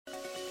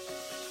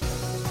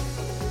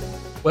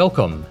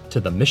Welcome to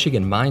the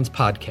Michigan Minds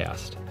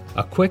Podcast,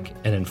 a quick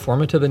and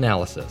informative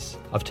analysis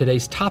of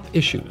today's top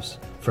issues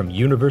from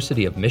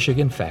University of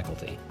Michigan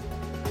faculty.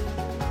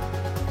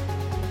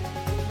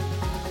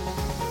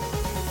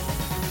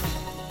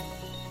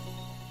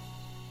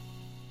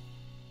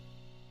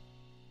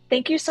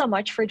 Thank you so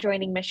much for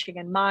joining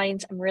Michigan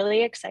Minds. I'm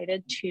really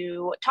excited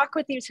to talk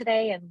with you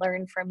today and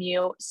learn from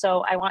you.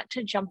 So I want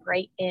to jump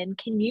right in.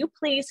 Can you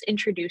please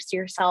introduce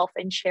yourself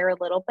and share a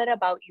little bit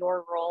about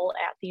your role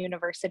at the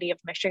University of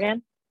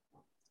Michigan?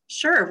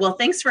 Sure. Well,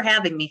 thanks for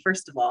having me,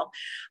 first of all.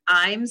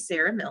 I'm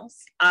Sarah Mills.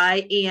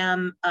 I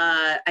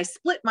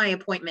split my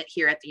appointment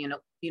here at the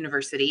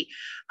university.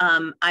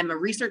 I'm a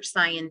research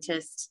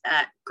scientist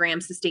at Graham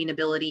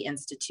Sustainability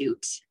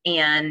Institute,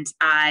 and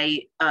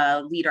I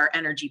lead our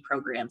energy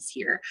programs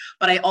here.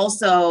 But I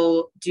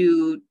also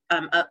am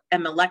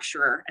a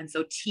lecturer, and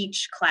so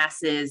teach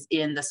classes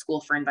in the School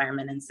for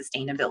Environment and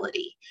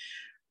Sustainability.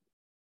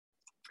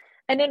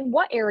 And in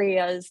what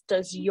areas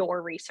does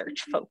your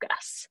research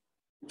focus?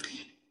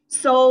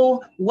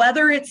 So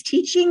whether it's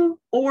teaching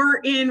or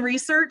in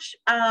research,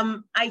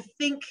 I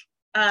think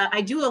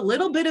I do a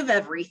little bit of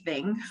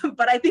everything,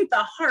 but I think the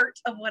heart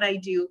of what I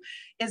do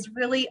is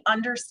really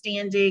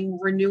understanding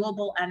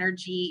renewable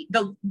energy,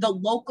 the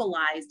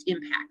localized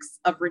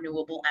impacts of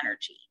renewable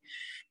energy.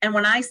 And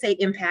when I say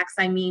impacts,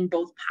 I mean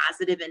both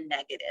positive and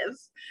negative.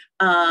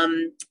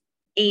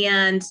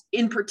 And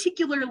in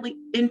particular,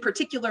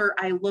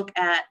 I look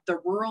at the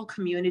rural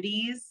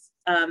communities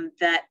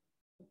that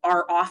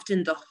are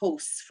often the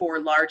hosts for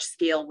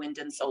large-scale wind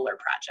and solar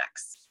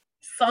projects.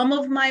 Some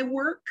of my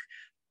work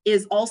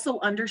is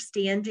also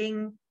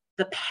understanding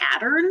the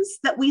patterns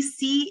that we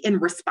see in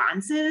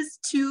responses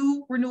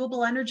to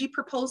renewable energy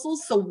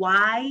proposals. So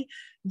why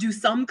do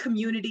some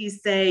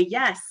communities say,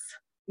 yes,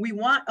 we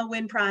want a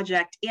wind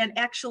project, and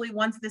actually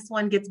once this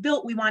one gets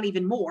built, we want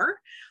even more,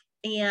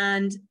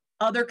 and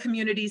other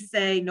communities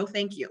say, no,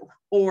 thank you,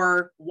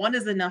 or one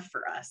is enough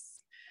for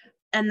us.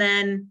 And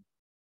then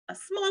a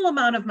small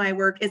amount of my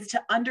work is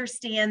to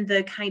understand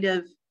the kind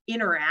of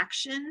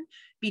interaction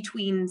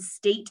between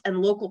state and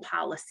local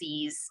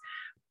policies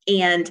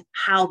and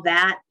how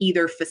that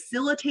either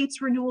facilitates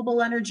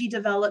renewable energy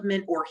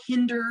development or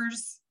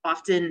hinders,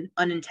 often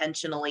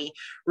unintentionally,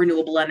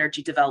 renewable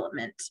energy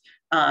development.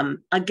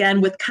 Again,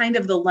 with kind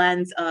of the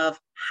lens of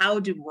how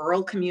do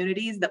rural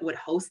communities that would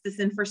host this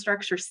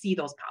infrastructure see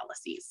those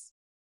policies?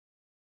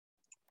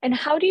 And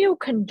how do you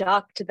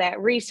conduct that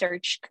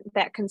research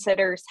that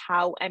considers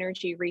how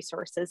energy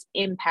resources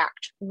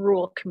impact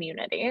rural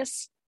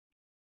communities?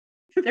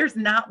 There's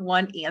not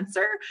one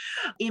answer,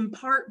 in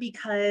part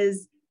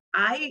because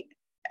I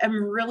am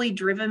really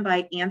driven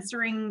by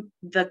answering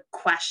the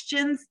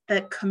questions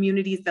that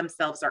communities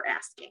themselves are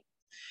asking.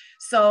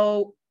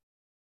 So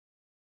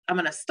I'm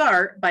going to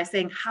start by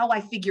saying how I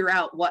figure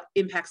out what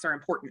impacts are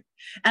important.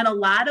 And a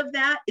lot of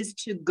that is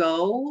to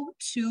go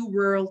to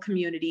rural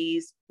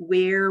communities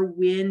where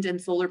wind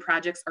and solar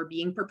projects are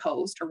being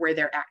proposed or where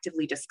they're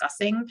actively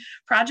discussing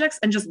projects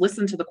and just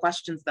listen to the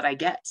questions that I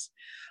get.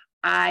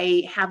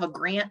 I have a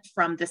grant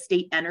from the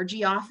State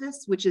Energy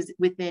Office, which is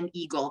within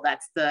EGLE,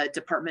 that's the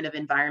Department of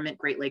Environment,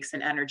 Great Lakes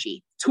and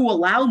Energy, to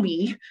allow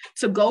me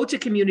to go to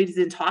communities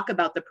and talk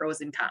about the pros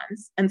and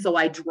cons. And so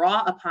I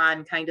draw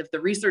upon kind of the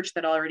research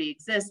that already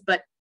exists,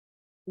 but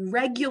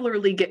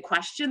regularly get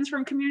questions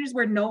from communities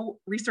where no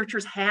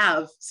researchers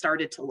have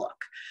started to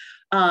look.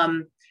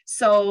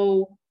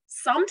 So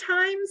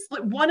sometimes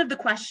one of the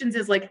questions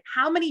is like,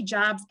 how many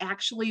jobs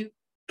actually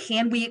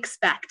can we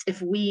expect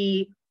if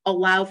we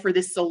allow for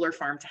this solar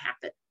farm to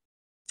happen?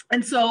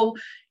 And so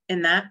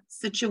in that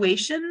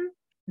situation,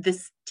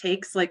 this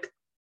takes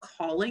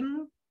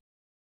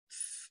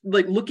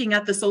looking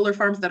at the solar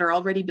farms that are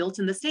already built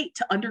in the state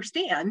to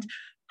understand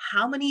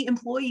how many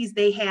employees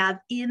they have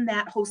in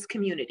that host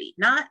community,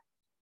 not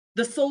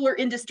the solar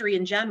industry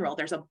in general.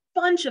 There's a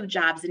bunch of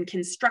jobs in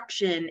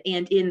construction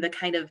and in the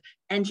kind of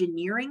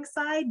engineering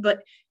side,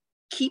 but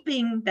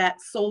keeping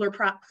that solar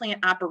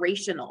plant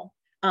operational,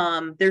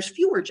 there's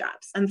fewer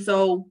jobs. And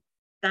so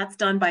that's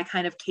done by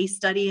kind of case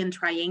study and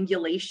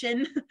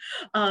triangulation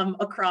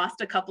across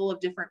a couple of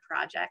different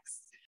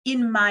projects.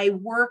 In my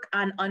work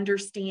on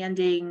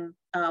understanding,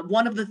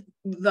 one of the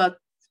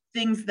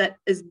things that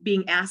is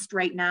being asked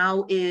right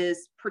now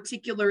is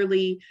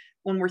particularly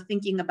when we're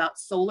thinking about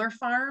solar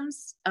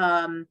farms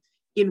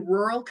in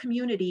rural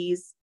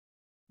communities,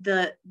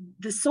 the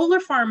solar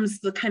farms,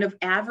 the kind of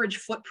average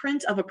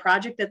footprint of a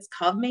project that's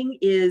coming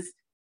is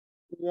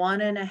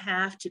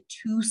 1.5 to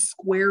 2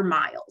 square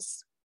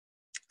miles.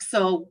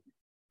 So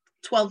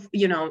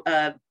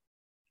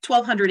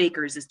 1,200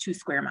 acres is 2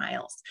 square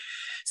miles.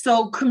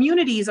 So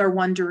communities are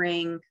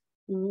wondering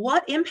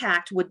what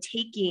impact would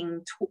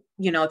taking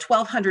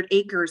 1,200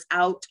 acres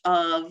out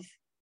of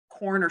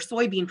corn or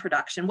soybean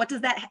production,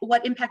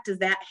 what impact does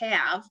that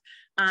have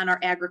on our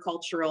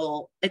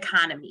agricultural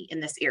economy in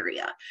this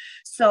area?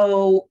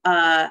 So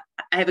I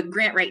have a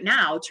grant right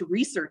now to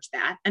research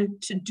that. And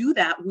to do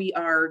that, we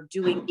are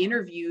doing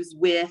interviews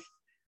with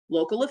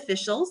local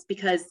officials,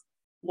 because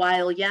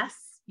while yes,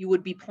 You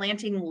would be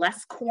planting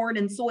less corn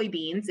and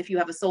soybeans if you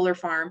have a solar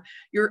farm.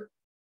 You're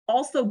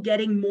also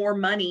getting more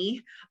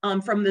money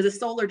from the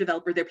solar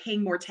developer. They're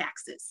paying more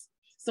taxes.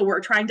 So we're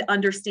trying to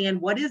understand,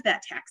 what is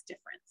that tax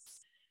difference?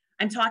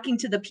 I'm talking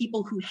to the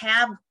people who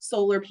have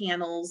solar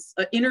panels,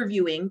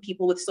 interviewing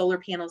people with solar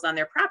panels on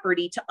their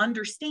property to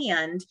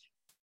understand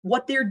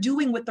what they're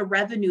doing with the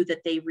revenue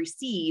that they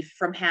receive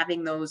from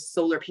having those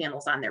solar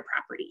panels on their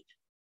property.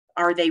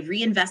 Are they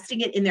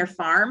reinvesting it in their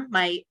farm?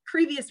 My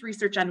previous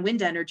research on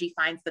wind energy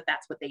finds that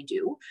that's what they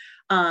do.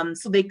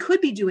 So they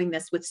could be doing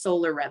this with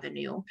solar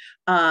revenue.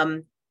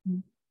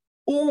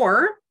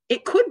 Or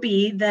it could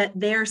be that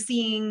they're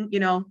seeing,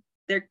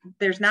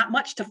 there's not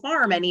much to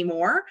farm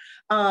anymore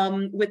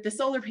with the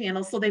solar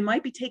panels. So they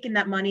might be taking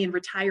that money and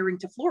retiring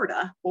to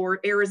Florida or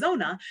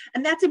Arizona.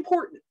 And that's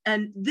important.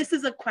 And this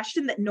is a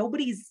question that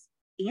nobody's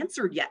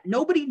answered yet.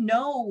 Nobody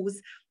knows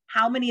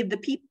how many of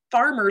the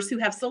farmers who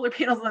have solar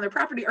panels on their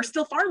property are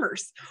still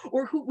farmers,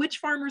 or which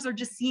farmers are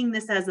just seeing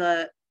this as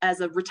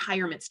a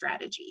retirement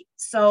strategy.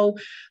 So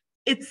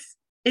it's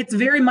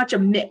very much a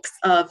mix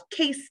of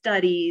case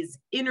studies,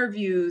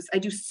 interviews. I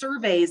do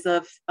surveys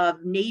of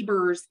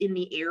neighbors in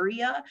the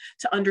area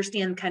to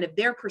understand kind of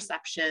their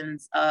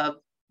perceptions of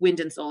wind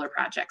and solar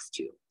projects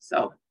too.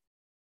 So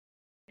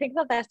I think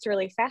that that's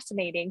really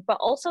fascinating, but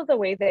also the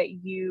way that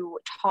you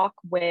talk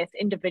with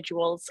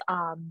individuals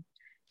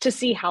to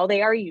see how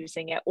they are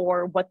using it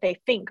or what they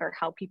think or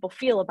how people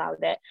feel about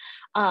it.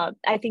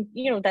 I think,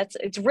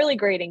 it's really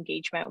great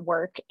engagement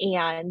work,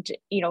 and,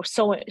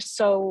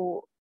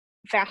 so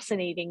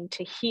fascinating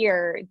to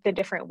hear the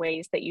different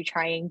ways that you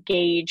try and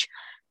engage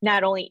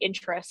not only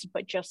interest,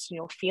 but just,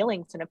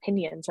 feelings and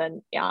opinions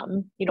and,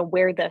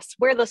 where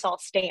this all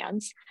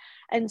stands.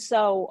 And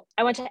so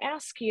I want to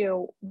ask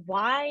you,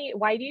 why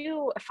do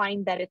you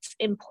find that it's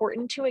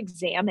important to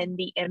examine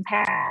the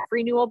impact of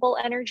renewable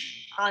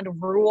energy on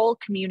rural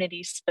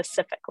communities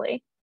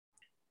specifically?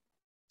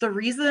 The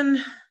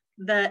reason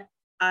that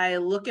I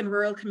look in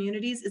rural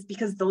communities is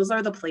because those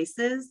are the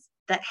places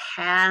that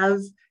have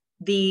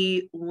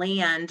the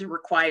land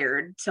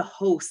required to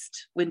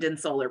host wind and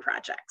solar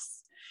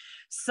projects.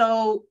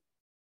 So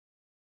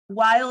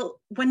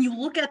when you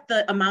look at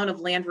the amount of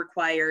land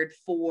required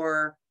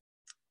for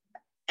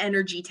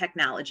energy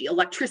technology,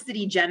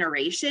 electricity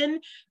generation,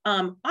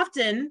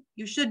 often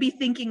you should be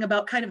thinking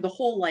about kind of the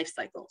whole life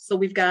cycle. So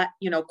we've got,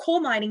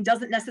 coal mining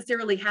doesn't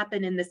necessarily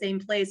happen in the same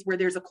place where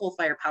there's a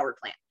coal-fired power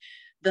plant.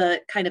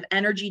 The kind of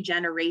energy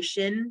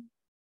generation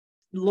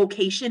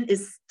location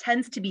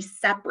tends to be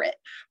separate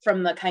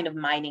from the kind of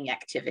mining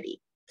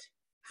activity.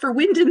 For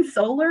wind and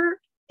solar,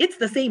 it's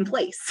the same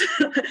place.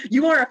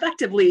 You are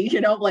effectively,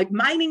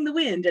 mining the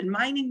wind and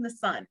mining the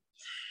sun.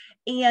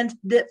 And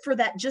for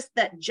that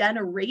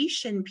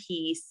generation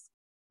piece,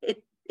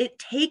 it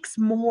takes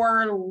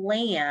more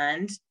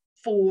land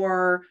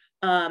for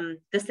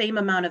the same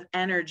amount of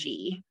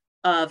energy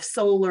of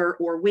solar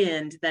or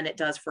wind than it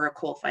does for a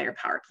coal-fired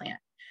power plant.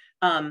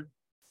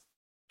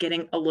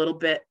 Getting a little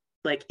bit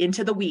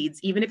into the weeds,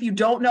 even if you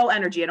don't know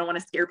energy, I don't want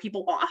to scare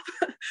people off,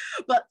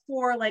 but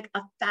for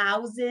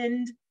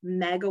 1,000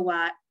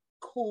 megawatt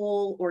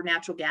coal or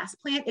natural gas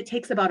plant, it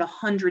takes about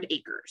 100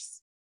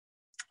 acres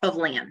of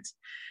land.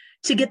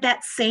 To get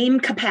that same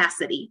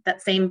capacity,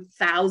 that same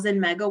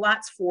 1,000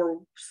 megawatts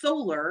for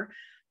solar,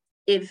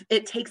 if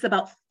it takes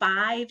about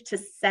 5,000 to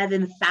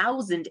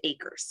 7,000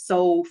 acres,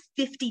 so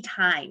 50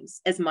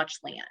 times as much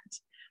land.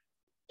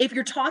 If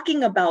you're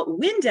talking about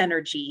wind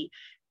energy,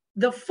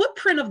 the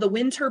footprint of the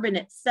wind turbine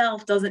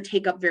itself doesn't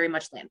take up very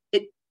much land.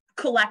 It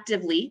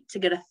collectively, to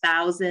get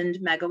 1,000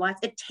 megawatts,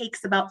 it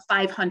takes about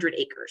 500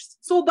 acres.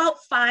 So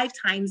about 5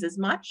 times as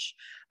much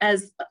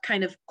as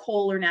kind of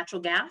coal or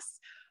natural gas.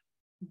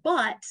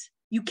 But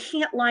you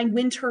can't line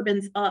wind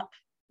turbines up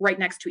right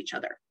next to each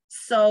other.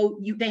 So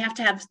the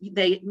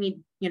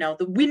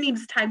wind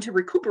needs time to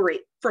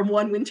recuperate from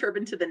one wind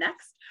turbine to the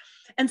next.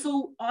 And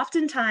so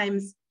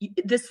oftentimes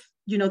that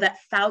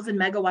 1,000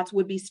 megawatts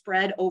would be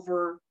spread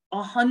over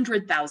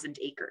 100,000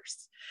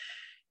 acres.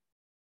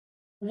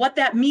 What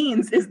that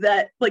means is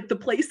that the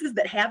places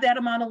that have that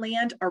amount of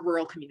land are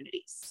rural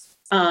communities.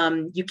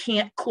 You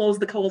can't close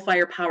the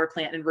coal-fired power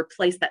plant and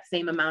replace that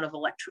same amount of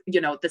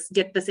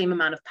get the same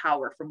amount of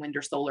power from wind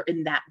or solar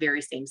in that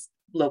very same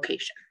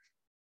location.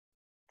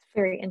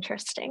 Very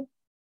interesting.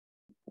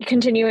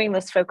 Continuing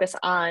this focus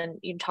on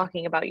you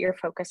talking about your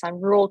focus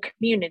on rural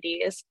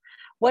communities,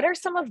 what are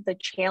some of the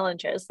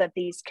challenges that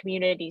these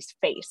communities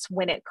face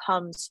when it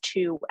comes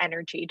to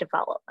energy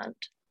development?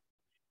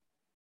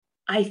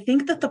 I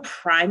think that the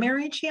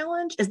primary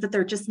challenge is that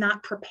they're just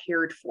not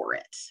prepared for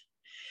it.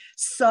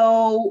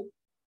 So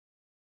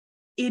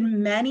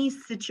in many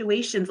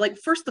situations,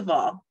 first of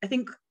all, I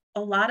think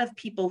a lot of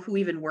people who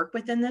even work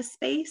within this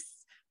space,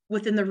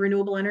 within the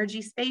renewable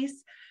energy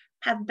space,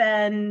 have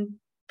been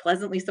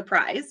pleasantly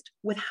surprised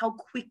with how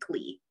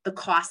quickly the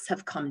costs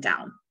have come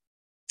down.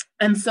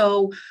 And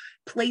so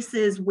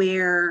places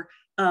where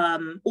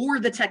where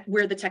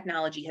the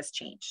technology has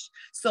changed.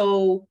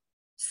 So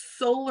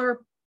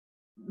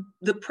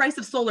the price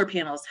of solar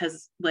panels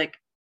has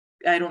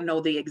I don't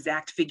know the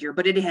exact figure,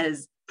 but it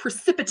has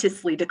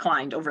precipitously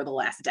declined over the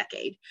last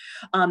decade,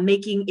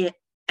 making it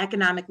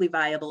economically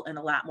viable in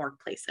a lot more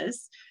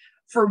places.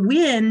 For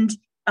wind,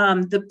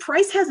 the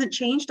price hasn't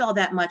changed all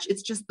that much.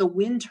 It's just the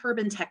wind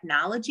turbine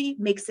technology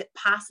makes it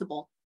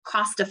possible,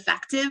 cost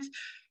effective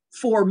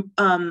for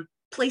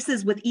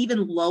places with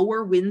even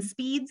lower wind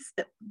speeds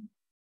that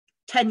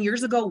 10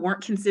 years ago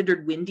weren't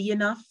considered windy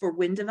enough for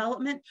wind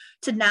development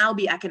to now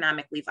be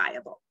economically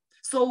viable.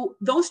 So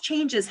those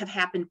changes have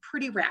happened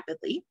pretty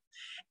rapidly.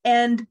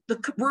 And the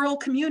rural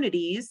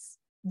communities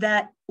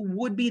that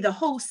would be the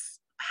hosts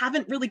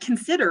haven't really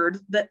considered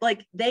that,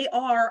 like, they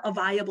are a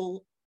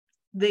viable,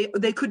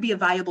 they could be a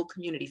viable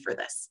community for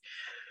this.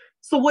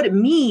 So what it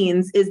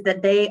means is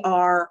that they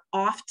are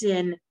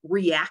often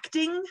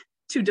reacting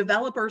to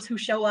developers who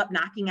show up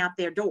knocking at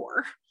their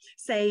door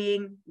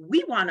saying,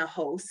 we want to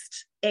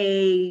host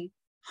a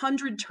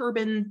 100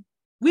 turbine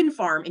wind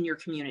farm in your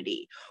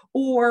community,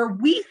 or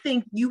we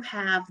think you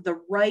have the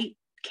right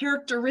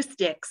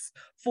characteristics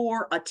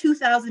for a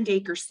 2,000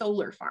 acre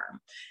solar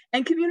farm.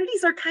 And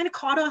communities are kind of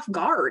caught off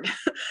guard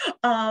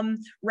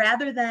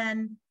rather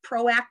than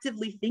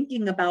proactively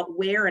thinking about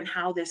where and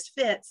how this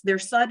fits. They're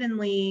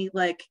suddenly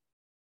like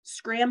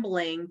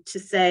scrambling to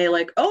say,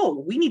 like,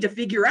 oh, we need to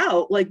figure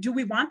out, like, do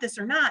we want this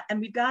or not?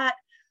 And we've got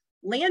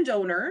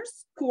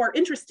landowners who are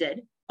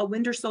interested. A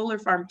wind or solar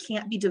farm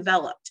can't be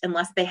developed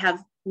unless they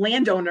have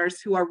landowners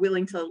who are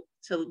willing to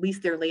lease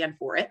their land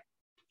for it.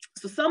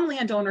 So some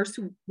landowners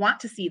who want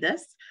to see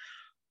this,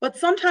 but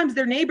sometimes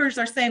their neighbors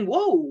are saying,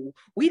 whoa,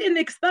 we didn't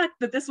expect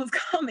that this was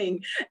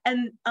coming.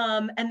 And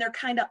they're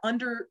kind of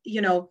under,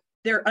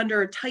 they're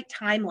under a tight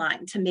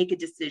timeline to make a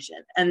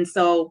decision. And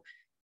so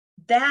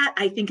that,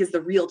 I think, is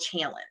the real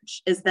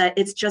challenge, is that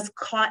it's just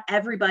caught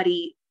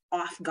everybody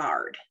off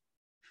guard.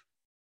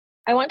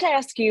 I want to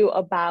ask you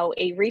about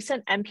a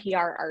recent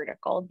NPR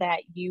article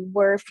that you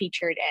were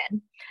featured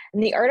in.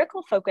 And the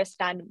article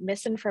focused on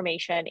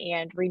misinformation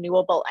and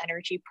renewable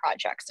energy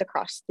projects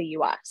across the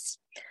US.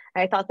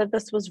 And I thought that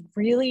this was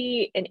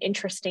really an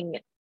interesting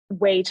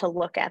way to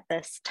look at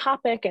this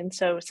topic. And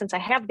so since I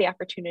have the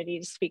opportunity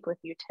to speak with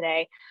you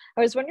today,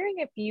 I was wondering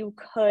if you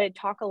could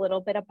talk a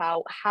little bit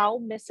about how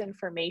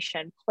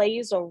misinformation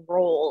plays a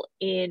role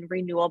in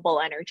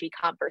renewable energy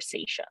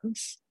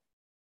conversations.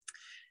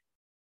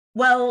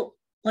 Well,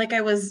 like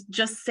I was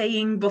just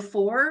saying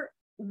before,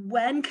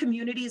 when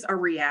communities are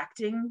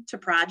reacting to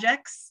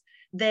projects,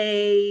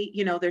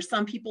 there's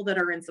some people that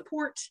are in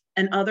support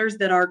and others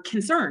that are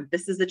concerned.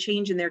 This is a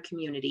change in their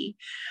community.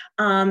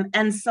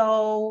 And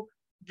so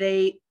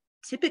they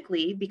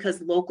typically,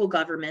 because local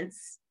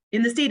governments,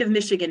 in the state of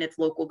Michigan, it's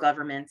local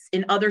governments.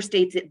 In other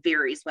states, it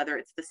varies, whether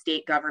it's the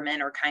state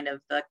government or kind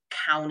of the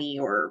county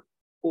or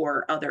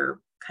other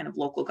kind of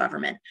local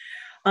government.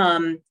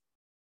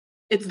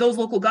 It's those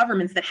local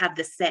governments that have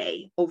the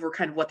say over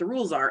kind of what the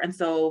rules are. And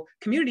so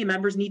community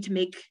members need to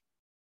make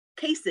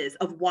cases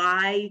of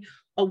why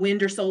a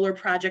wind or solar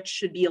project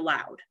should be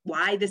allowed,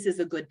 why this is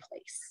a good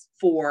place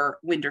for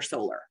wind or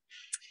solar.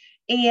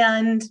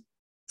 And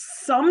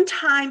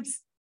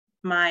sometimes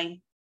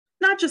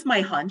not just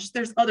my hunch,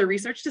 there's other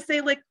research to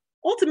say, like,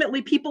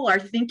 ultimately people are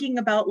thinking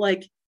about,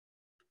 like,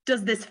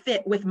 does this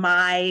fit with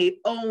my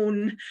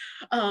own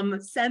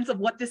sense of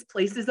what this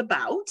place is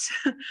about?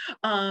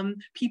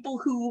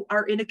 People who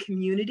are in a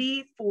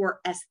community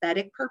for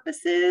aesthetic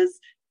purposes,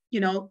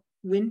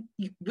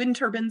 wind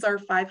turbines are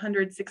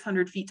 500,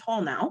 600 feet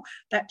tall now.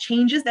 That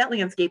changes that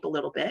landscape a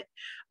little bit.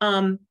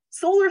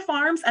 Solar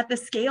farms at the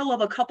scale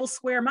of a couple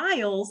square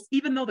miles,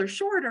 even though they're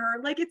shorter,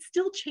 like, it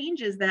still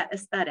changes that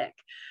aesthetic.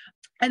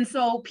 And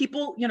so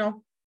people,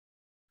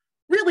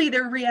 really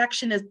their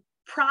reaction is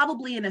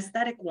probably an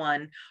aesthetic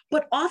one,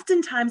 but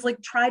oftentimes,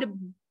 like, try to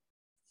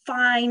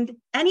find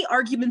any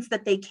arguments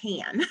that they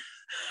can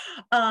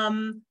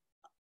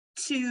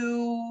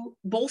to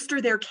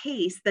bolster their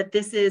case that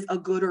this is a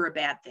good or a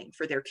bad thing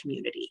for their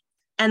community.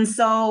 And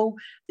so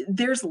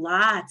there's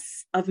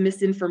lots of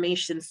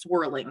misinformation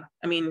swirling.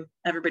 I mean,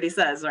 everybody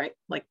says, right,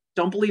 like,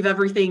 don't believe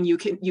everything you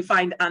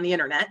find on the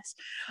internet.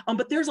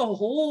 But there's a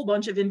whole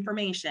bunch of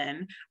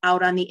information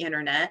out on the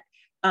internet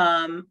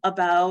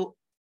about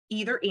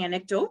either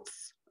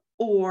anecdotes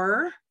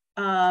or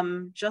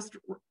just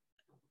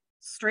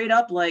straight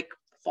up, like,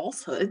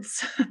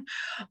 falsehoods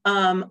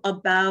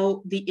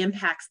about the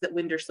impacts that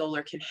wind or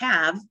solar can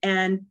have.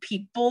 And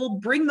people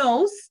bring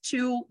those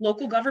to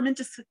local government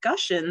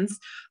discussions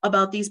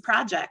about these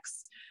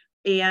projects.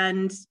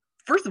 And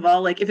first of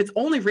all, like, if it's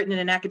only written in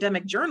an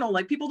academic journal,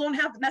 like, people don't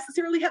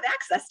necessarily have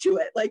access to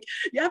it. Like,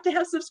 you have to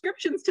have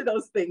subscriptions to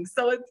those things.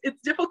 So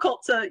it's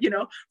difficult to,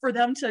 for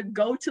them to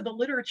go to the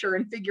literature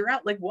and figure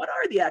out, like, what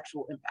are the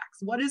actual impacts?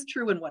 What is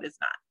true and what is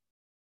not?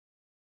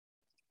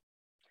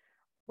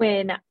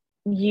 When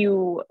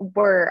you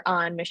were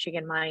on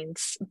Michigan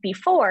Minds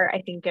before,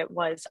 I think it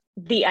was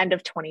the end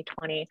of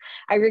 2020,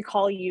 I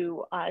recall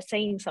you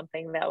saying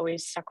something that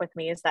always stuck with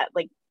me, is that,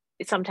 like,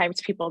 sometimes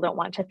people don't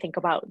want to think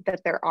about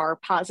that there are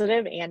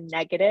positive and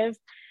negative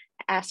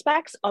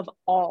aspects of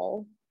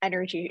all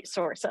energy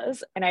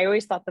sources. And I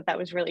always thought that that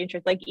was really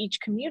interesting. Like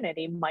each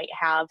community might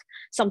have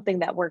something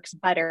that works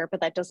better,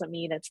 but that doesn't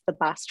mean it's the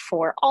best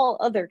for all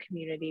other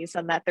communities,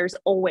 and that there's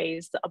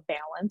always a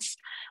balance.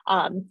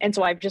 And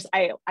so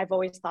I've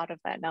always thought of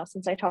that now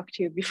since I talked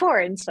to you before.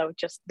 And so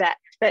just that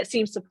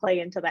seems to play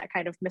into that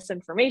kind of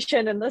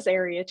misinformation in this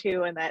area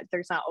too, and that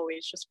there's not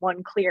always just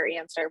one clear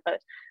answer, but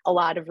a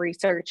lot of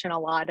research and a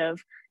lot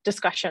of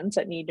discussions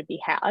that need to be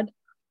had.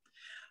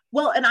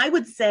 Well, and I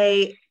would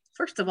say,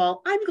 first of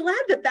all, I'm glad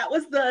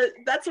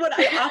that's what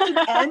I often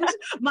end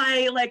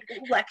my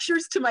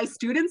lectures to my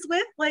students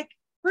with,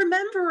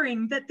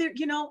 remembering that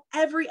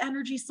every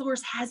energy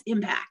source has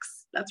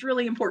impacts. That's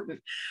really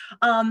important.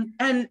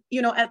 And,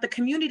 at the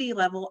community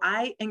level,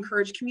 I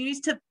encourage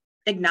communities to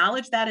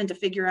acknowledge that and to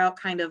figure out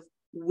kind of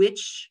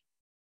which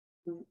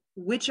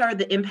are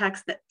the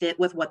impacts that fit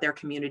with what their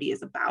community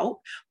is about.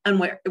 And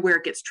where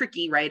it gets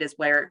tricky, right, is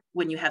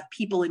when you have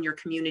people in your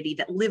community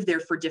that live there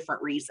for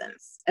different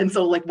reasons. And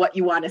so what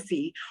you want to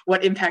see,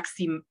 what impacts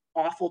seem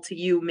awful to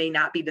you may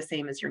not be the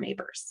same as your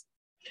neighbors.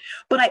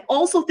 But I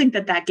also think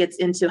that gets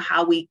into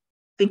how we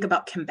think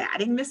about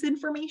combating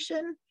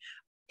misinformation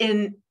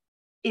in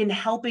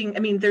helping.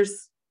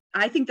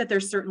 I think that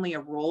there's certainly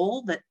a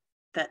role that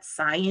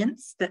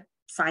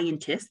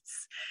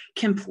scientists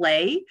can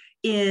play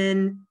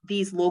in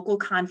these local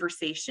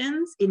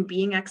conversations, in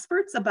being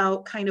experts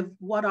about kind of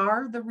what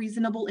are the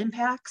reasonable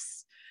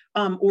impacts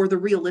or the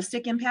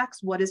realistic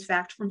impacts, what is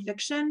fact from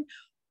fiction.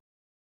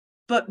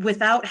 But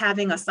without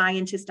having a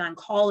scientist on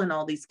call in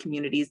all these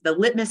communities, the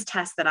litmus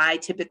test that I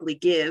typically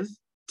give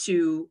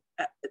to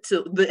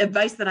the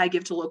advice that I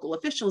give to local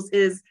officials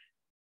is,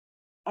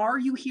 are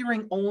you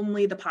hearing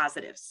only the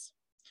positives?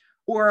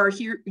 Or are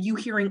you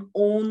hearing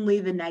only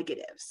the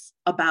negatives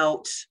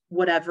about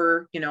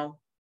whatever,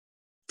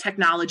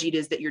 technology it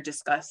is that you're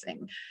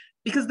discussing?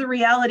 Because the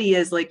reality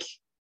is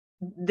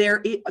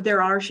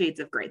there are shades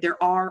of gray.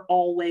 There are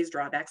always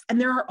drawbacks, and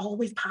there are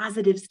always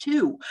positives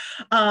too.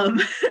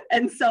 And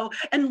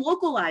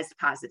localized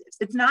positives.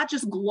 It's not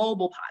just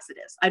global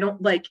positives.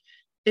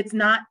 It's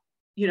not,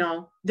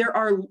 there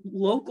are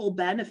local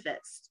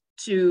benefits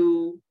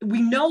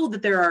we know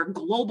that there are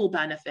global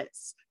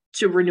benefits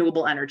to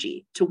renewable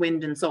energy, to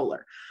wind and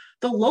solar.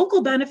 The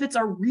local benefits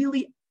are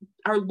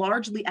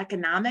largely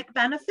economic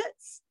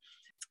benefits.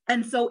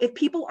 And so if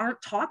people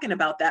aren't talking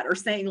about that or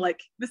saying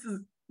this is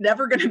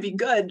never going to be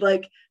good,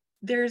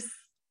 that's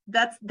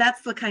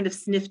the kind of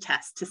sniff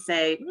test to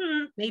say,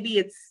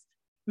 maybe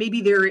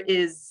there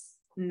is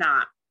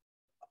not,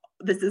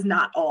 this is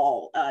not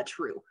all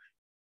true.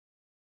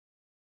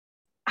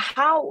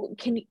 How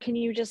can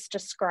you just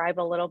describe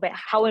a little bit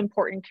how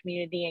important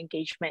community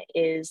engagement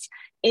is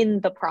in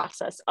the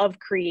process of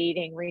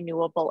creating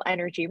renewable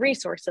energy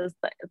resources,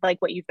 like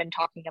what you've been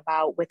talking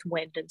about with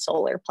wind and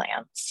solar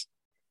plants?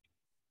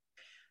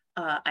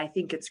 I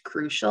think it's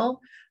crucial.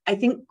 I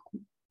think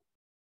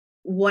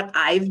what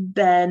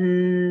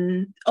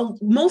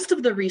most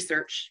of the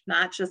research,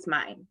 not just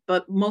mine,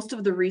 but most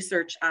of the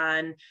research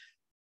on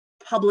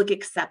public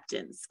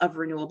acceptance of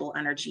renewable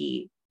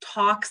energy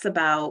talks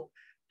about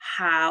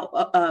how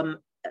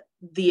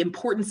the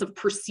importance of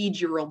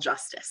procedural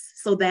justice.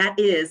 So that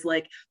is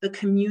the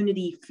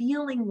community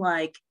feeling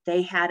like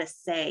they had a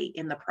say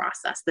in the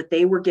process, that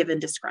they were given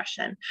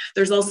discretion.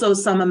 There's also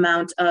some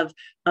amount of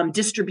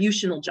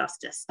distributional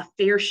justice, a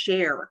fair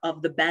share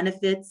of the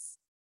benefits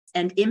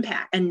and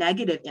impact and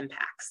negative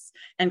impacts,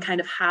 and kind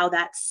of how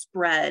that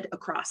spread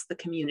across the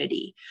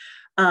community.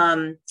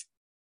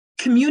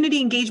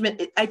 Community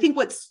engagement, I think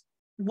what's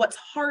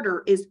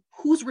harder is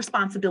whose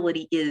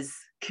responsibility is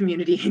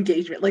community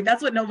engagement.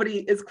 That's what nobody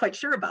is quite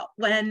sure about.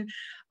 When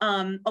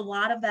a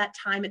lot of that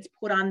time it's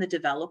put on the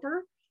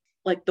developer,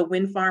 like the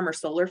wind farm or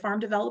solar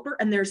farm developer,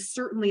 and there's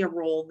certainly a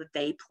role that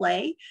they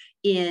play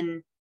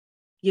in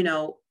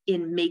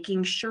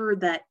making sure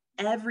that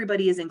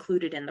everybody is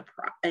included in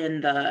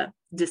the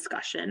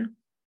discussion.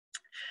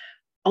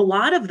 A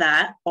lot of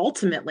that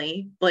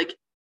ultimately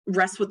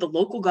rests with the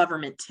local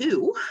government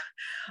too,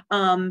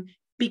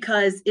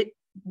 because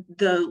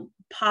the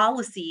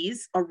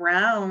policies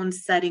around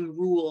setting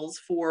rules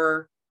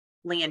for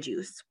land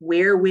use,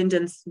 where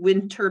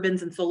wind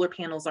turbines and solar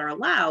panels are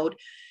allowed,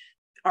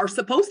 are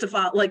supposed to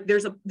follow.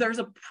 There's a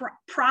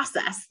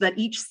process that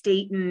each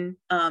state and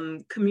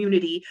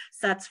community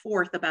sets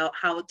forth about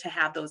how to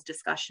have those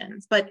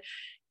discussions. But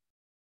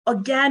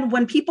again,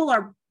 when people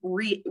are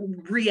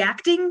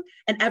reacting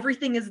and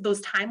everything is,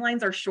 those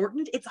timelines are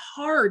shortened, it's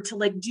hard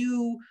to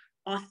do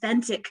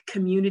authentic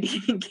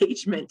community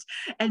engagement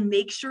and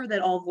make sure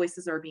that all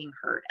voices are being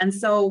heard. And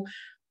so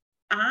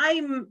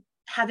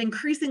have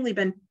increasingly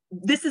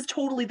this is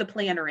totally the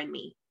planner in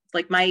me.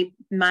 My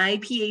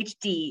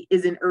PhD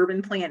is in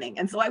urban planning.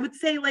 And so I would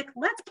say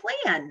let's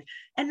plan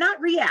and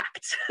not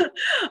react.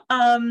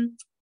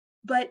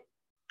 But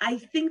I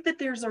think that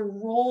there's a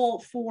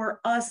role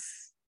for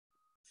us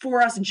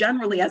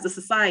generally as a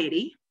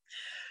society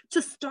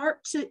to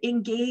start to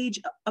engage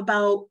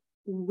about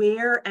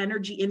where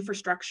energy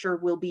infrastructure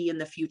will be in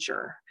the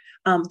future.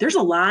 There's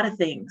a lot of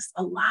things,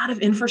 a lot of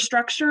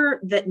infrastructure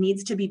that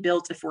needs to be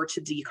built if we're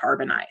to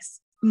decarbonize.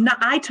 Now,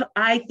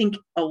 I think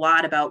a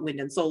lot about wind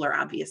and solar,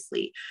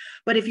 obviously,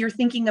 but if you're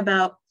thinking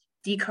about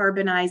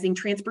decarbonizing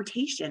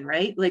transportation,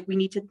 right? Like we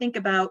need to think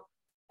about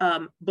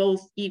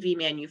both EV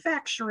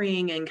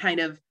manufacturing and kind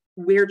of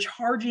where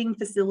charging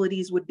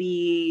facilities would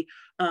be,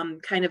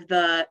 kind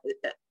of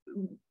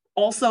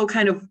also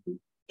kind of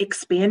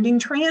expanding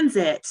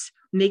transit,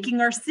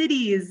 making our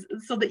cities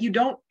so that you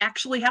don't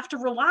actually have to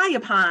rely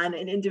upon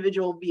an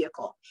individual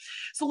vehicle.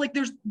 So like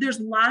there's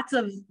lots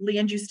of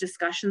land use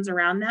discussions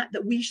around that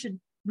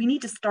we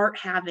need to start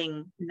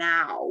having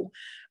now.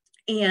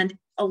 And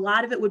a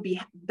lot of it would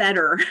be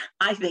better,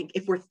 I think,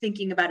 if we're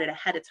thinking about it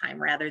ahead of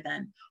time rather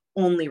than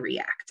only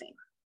reacting.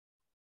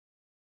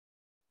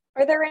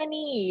 Are there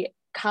any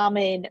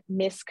common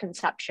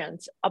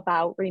misconceptions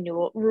about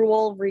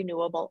rural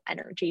renewable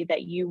energy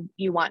that you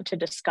want to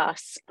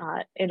discuss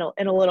in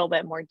a little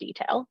bit more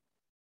detail?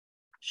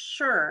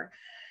 Sure.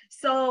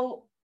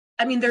 So,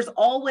 I mean, there's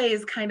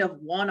always kind of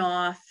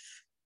one-off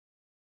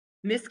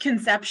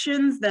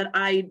misconceptions that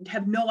I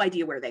have no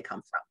idea where they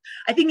come from.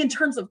 I think in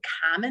terms of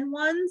common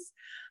ones,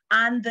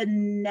 on the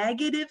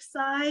negative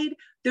side,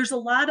 there's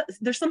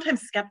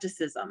sometimes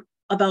skepticism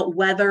about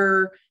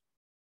whether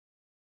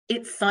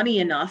it's sunny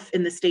enough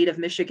in the state of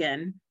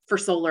Michigan for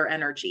solar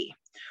energy.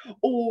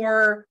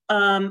 Or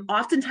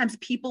oftentimes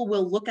people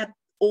will look at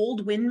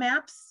old wind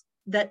maps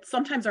that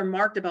sometimes are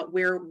marked about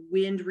where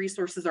wind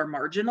resources are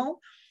marginal.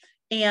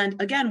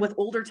 And again, with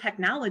older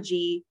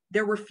technology,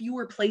 there were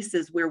fewer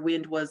places where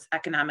wind was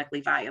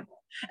economically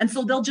viable. And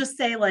so they'll just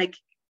say like,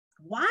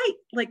 why?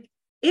 Like,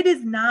 it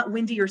is not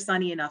windy or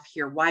sunny enough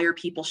here. Why are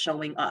people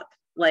showing up?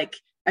 Like,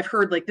 I've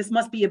heard like, this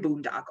must be a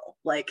boondoggle.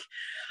 Like,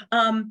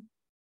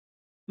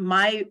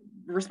 my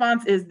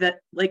response is that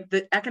like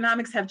the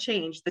economics have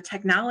changed, the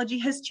technology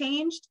has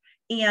changed,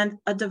 and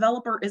a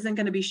developer isn't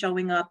going to be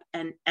showing up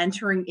and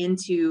entering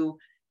into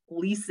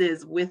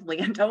leases with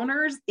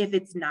landowners if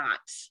it's not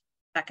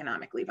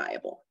economically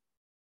viable.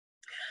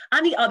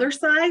 On the other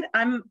side,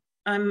 I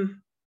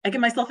get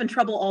myself in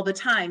trouble all the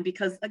time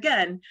because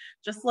again,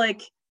 just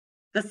like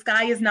the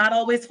sky is not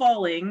always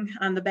falling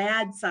on the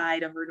bad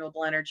side of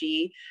renewable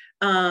energy,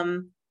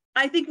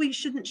 I think we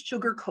shouldn't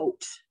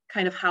sugarcoat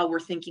kind of how we're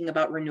thinking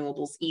about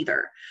renewables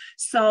either.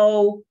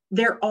 So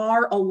there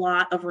are a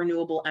lot of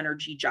renewable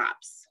energy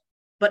jobs,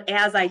 but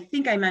as I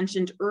think I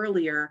mentioned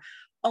earlier,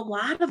 a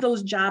lot of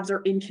those jobs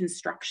are in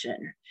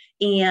construction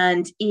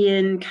and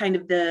in kind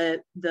of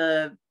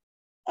the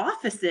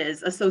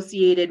offices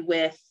associated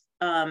with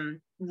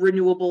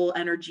renewable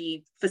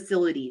energy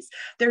facilities.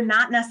 They're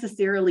not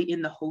necessarily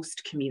in the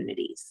host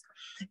communities.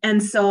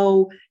 And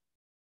so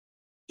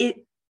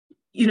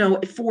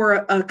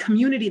for a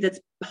community that's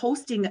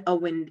hosting a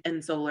wind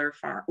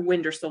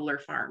or solar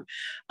farm,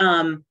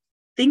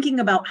 thinking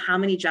about how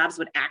many jobs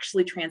would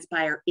actually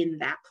transpire in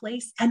that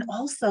place, and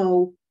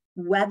also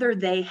whether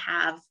they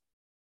have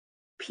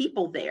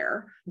people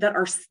there that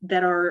are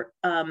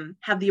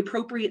have the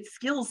appropriate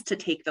skills to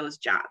take those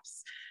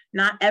jobs.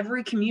 Not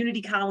every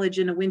community college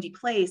in a windy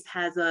place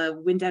has a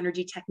wind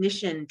energy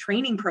technician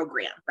training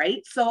program,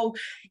 right? So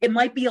it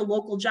might be a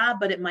local job,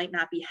 but it might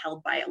not be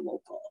held by a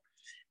local.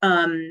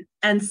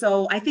 And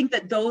so I think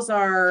that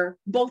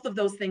both of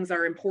those things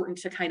are important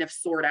to kind of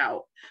sort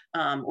out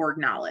or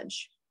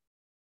acknowledge.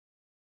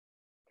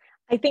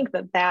 I think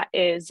that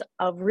is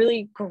a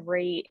really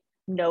great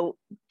note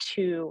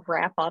to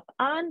wrap up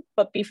on.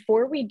 But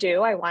before we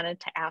do, I wanted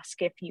to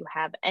ask if you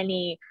have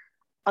any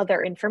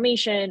other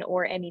information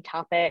or any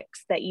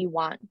topics that you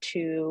want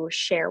to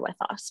share with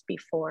us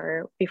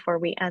before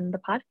we end the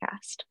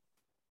podcast.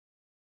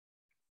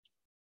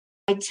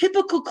 My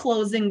typical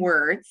closing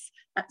words,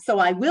 so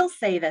I will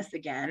say this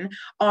again,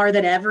 are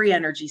that every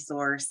energy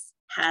source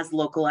has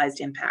localized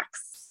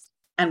impacts,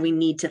 and we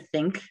need to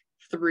think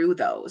through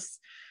those.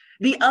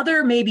 The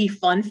other maybe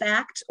fun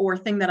fact or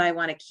thing that I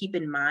want to keep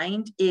in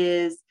mind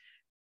is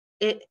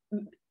it,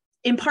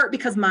 in part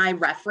because my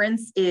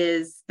reference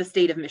is the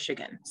state of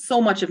Michigan.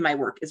 So much of my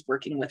work is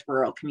working with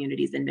rural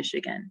communities in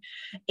Michigan.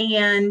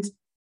 And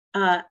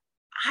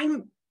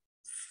I'm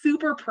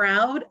super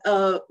proud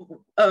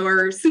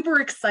or super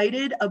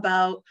excited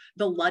about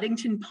the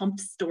Ludington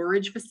Pumped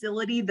Storage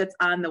Facility that's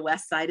on the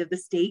west side of the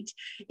state.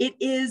 It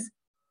is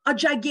a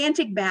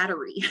gigantic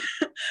battery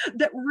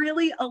that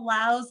really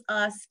allows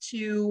us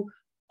to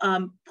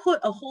put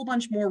a whole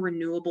bunch more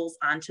renewables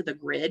onto the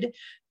grid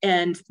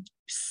and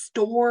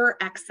store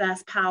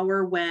excess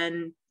power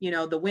when,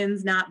 the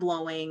wind's not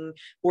blowing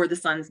or the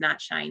sun's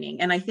not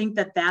shining. And I think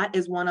that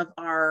is one of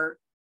our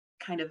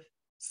kind of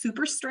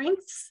super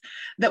strengths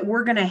that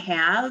we're going to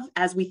have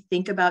as we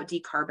think about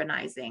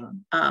decarbonizing,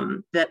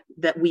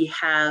 that we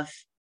have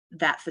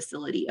that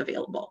facility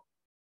available.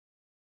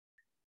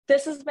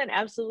 This has been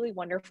absolutely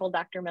wonderful,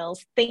 Dr.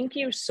 Mills. Thank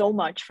you so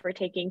much for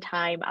taking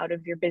time out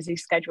of your busy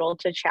schedule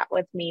to chat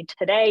with me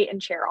today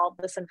and share all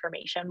this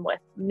information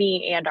with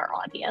me and our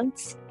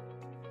audience.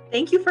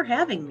 Thank you for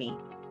having me.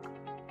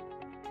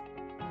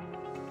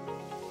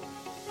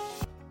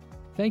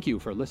 Thank you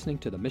for listening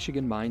to the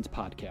Michigan Minds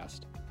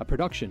Podcast, a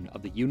production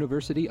of the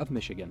University of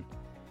Michigan.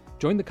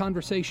 Join the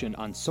conversation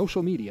on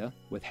social media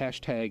with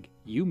hashtag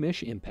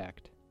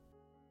UMichImpact.